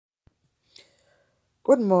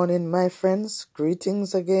Good morning, my friends.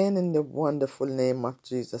 Greetings again in the wonderful name of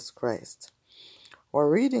Jesus Christ. Our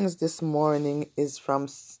readings this morning is from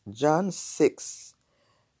John 6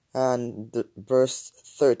 and verse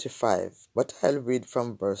 35, but I'll read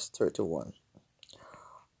from verse 31.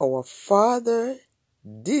 Our father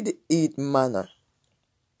did eat manna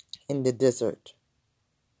in the desert,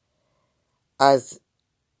 as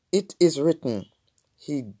it is written,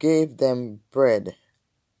 he gave them bread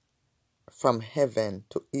from heaven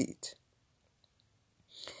to eat.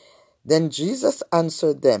 Then Jesus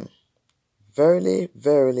answered them, Verily,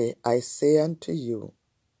 verily, I say unto you,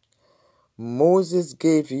 Moses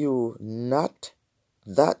gave you not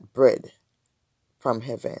that bread from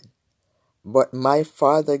heaven, but my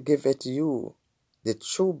Father giveth you the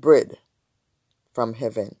true bread from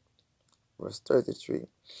heaven. Verse 33.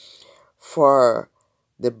 For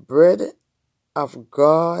the bread of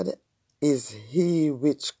God is he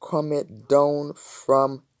which cometh down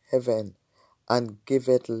from heaven and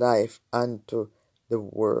giveth life unto the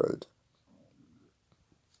world.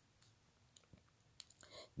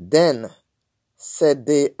 Then said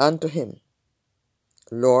they unto him,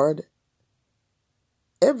 Lord,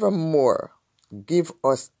 evermore give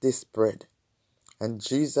us this bread. And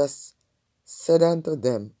Jesus said unto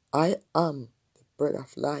them, I am the bread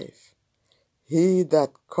of life. He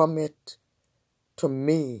that cometh to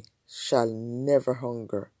me shall never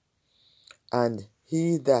hunger, and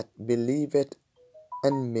he that believeth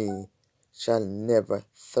in me shall never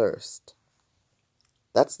thirst.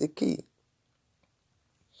 That's the key.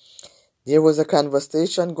 There was a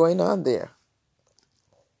conversation going on there.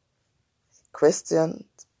 Question,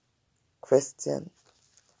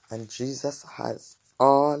 and Jesus has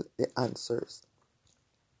all the answers.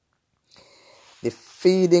 The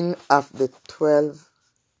feeding of the 12,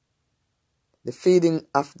 the feeding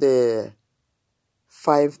of the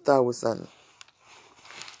 5,000,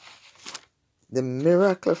 the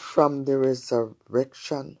miracle from the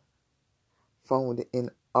resurrection found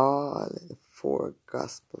in all the four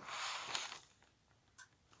Gospels.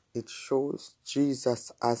 It shows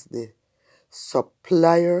Jesus as the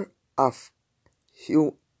supplier of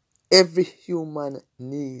every human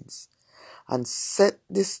needs and set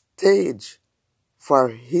the stage for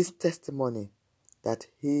his testimony that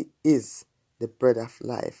he is the bread of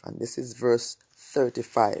life. And this is verse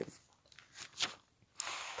 35.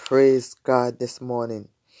 Praise God this morning.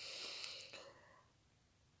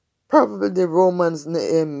 Probably the Romans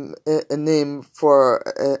name for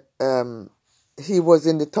he was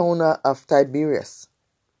in the town of Tiberias.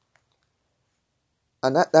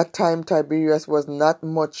 And at that time Tiberias was not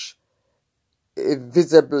much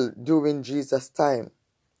visible during Jesus' time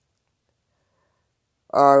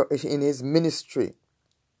or in his ministry.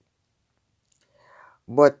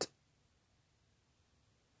 But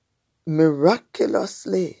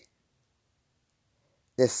miraculously,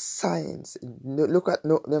 the signs, look at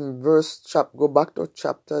them go back to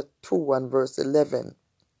chapter 2 and verse 11.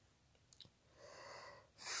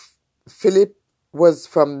 Philip was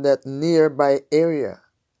from that nearby area.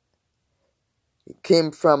 He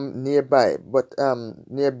came from nearby, but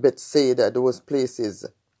near Bethsaida, those places.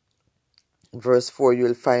 Verse 4,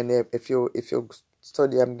 you'll find it if you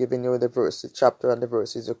study. I'm giving you the verse, the chapter and the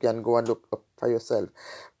verses. You can go and look up for yourself.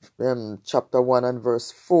 Chapter 1 and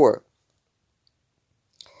verse 4.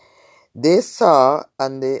 They saw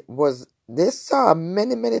many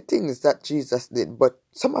things that Jesus did, but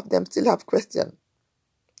some of them still have questions.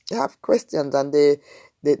 They have questions and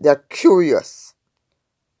they're curious.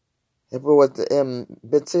 It was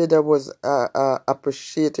Bethsaida was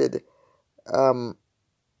appreciated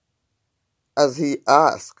as he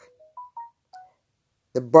asked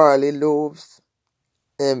the barley loaves,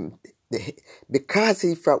 because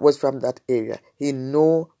he was from that area. He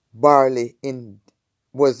know barley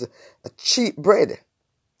was a cheap bread,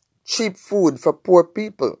 cheap food for poor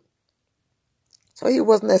people. So he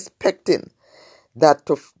wasn't expecting that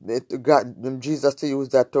Jesus to use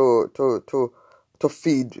that to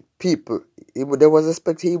feed people. He was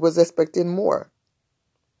expecting more.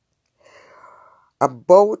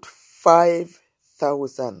 About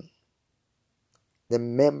 5,000, the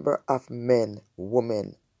number of men,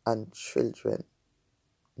 women, and children,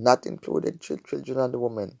 not included children and the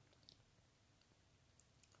women.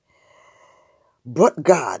 But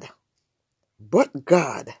God,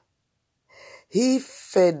 he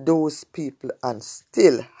fed those people and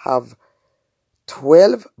still have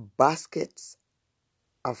 12 baskets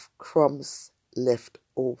of crumbs left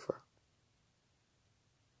over.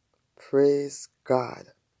 Praise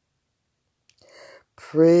God.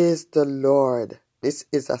 Praise the Lord. This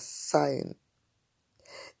is a sign.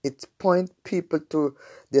 It points people to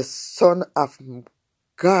the Son of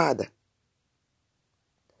God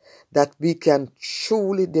that we can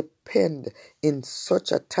truly depend in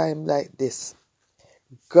such a time like this.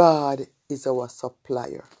 God is our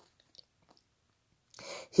supplier.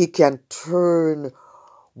 He can turn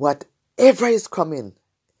whatever is coming.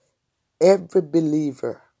 Every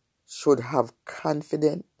believer should have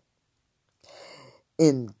confidence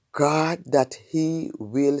in God that He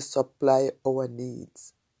will supply our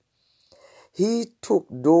needs. He took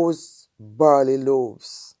those barley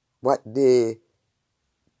loaves, what they,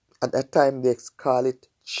 at that time they call it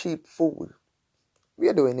cheap food. We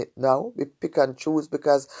are doing it now. We pick and choose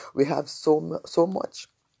because we have so much.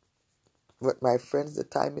 But my friends, the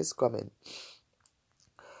time is coming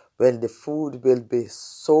when the food will be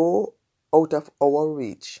so out of our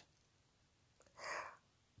reach.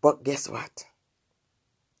 But guess what?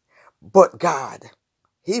 But God,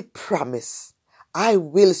 He promised, I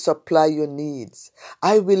will supply your needs.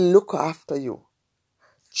 I will look after you.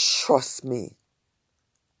 Trust me.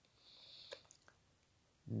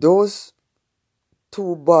 Those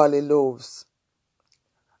 2 barley loaves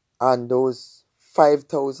and those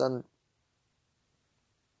 5,000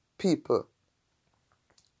 people,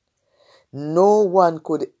 no one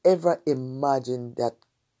could ever imagine that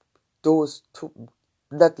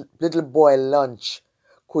that little boy lunch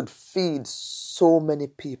could feed so many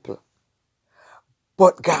people.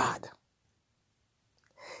 But God,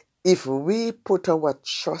 if we put our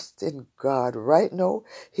trust in God right now,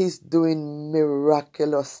 He's doing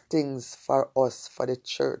miraculous things for us, for the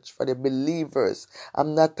church, for the believers.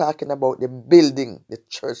 I'm not talking about the building, the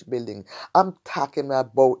church building. I'm talking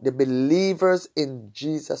about the believers in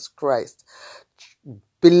Jesus Christ.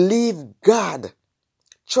 Believe God.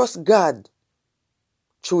 Trust God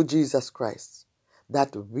through Jesus Christ.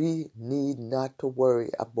 That we need not to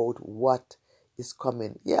worry about what is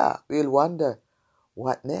coming. Yeah, we'll wonder,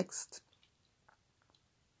 what next?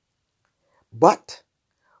 But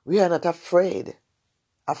we are not afraid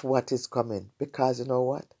of what is coming, because you know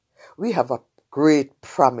what? We have a great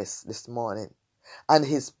promise this morning, and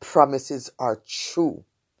His promises are true,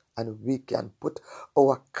 and we can put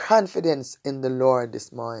our confidence in the Lord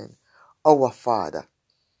this morning, our Father.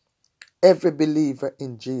 Every believer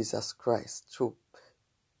in Jesus Christ,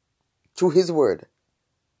 through His word,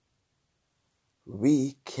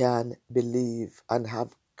 we can believe and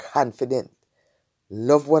have confidence.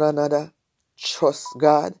 Love one another, trust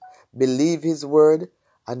God, believe His word,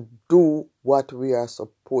 and do what we are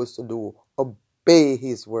supposed to do. Obey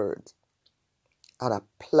His words and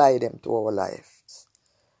apply them to our lives.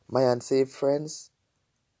 My unsaved friends,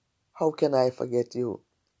 how can I forget you?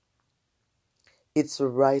 It's the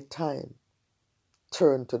right time.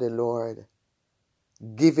 Turn to the Lord.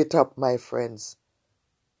 Give it up, my friends.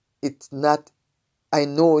 It's not, I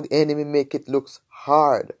know the enemy make it look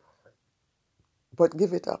hard, but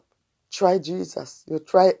give it up. Try Jesus. You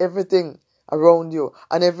try everything around you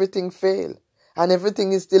and everything fail. And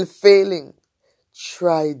everything is still failing.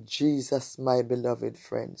 Try Jesus, my beloved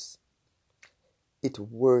friends. It's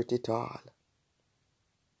worth it all.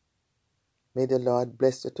 May the Lord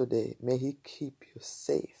bless you today. May He keep you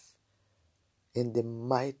safe. In the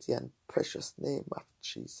mighty and precious name of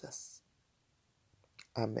Jesus.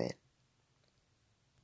 Amen.